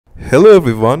Hello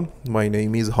everyone, my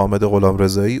name is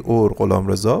Gholamrezaei or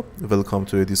Gholamreza. Welcome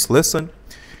to this lesson.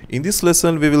 In this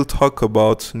lesson we will talk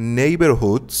about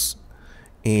neighborhoods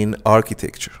in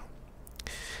architecture.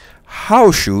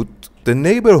 How should the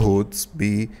neighborhoods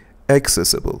be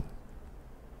accessible?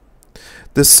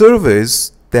 The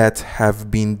surveys that have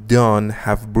been done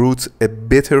have brought a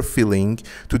better feeling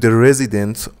to the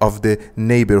residents of the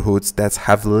neighborhoods that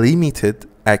have limited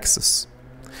access.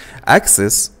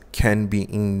 Access can be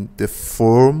in the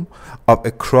form of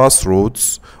a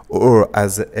crossroads or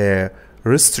as a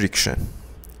restriction.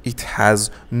 It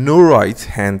has no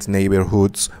right-hand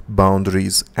neighborhoods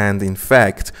boundaries and in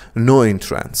fact no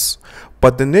entrance.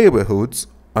 But the neighborhoods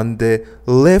on the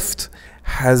left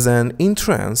has an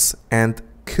entrance and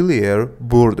clear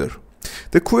border.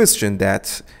 The question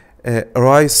that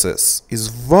arises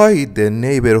is why the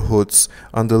neighborhoods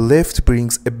on the left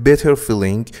brings a better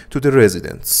feeling to the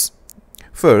residents.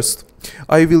 First,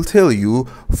 I will tell you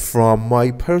from my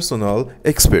personal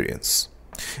experience.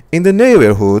 In the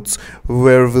neighborhoods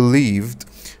where we lived,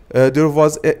 there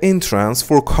was an entrance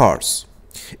for cars,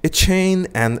 a chain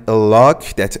and a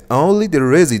lock that only the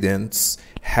residents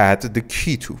had the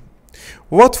key to.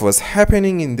 What was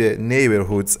happening in the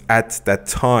neighborhoods at that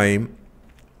time?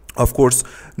 Of course,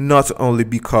 not only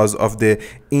because of the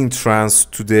entrance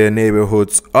to the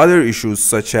neighborhoods, other issues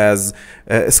such as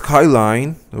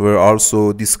skyline were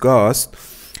also discussed.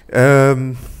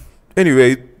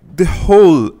 Anyway, the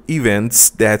whole events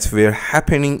that were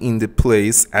happening in the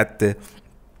place at the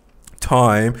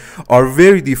time are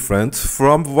very different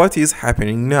from what is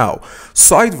happening now.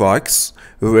 Sidewalks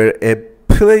were a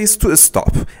place to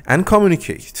stop and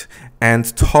communicate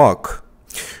and talk.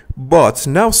 But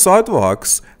now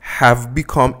sidewalks have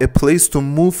become a place to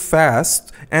move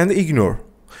fast and ignore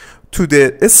to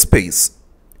the space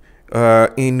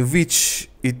in which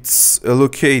it's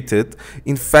located.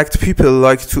 In fact, people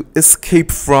like to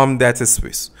escape from that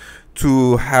space,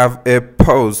 to have a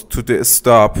pause to the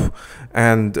stop,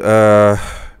 and the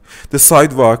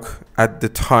sidewalk at the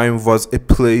time was a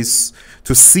place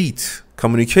to sit,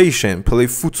 communication, play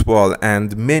football,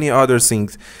 and many other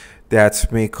things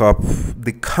that make up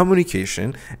the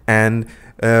communication and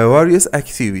various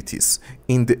activities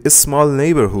in the small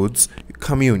neighborhoods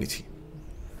community.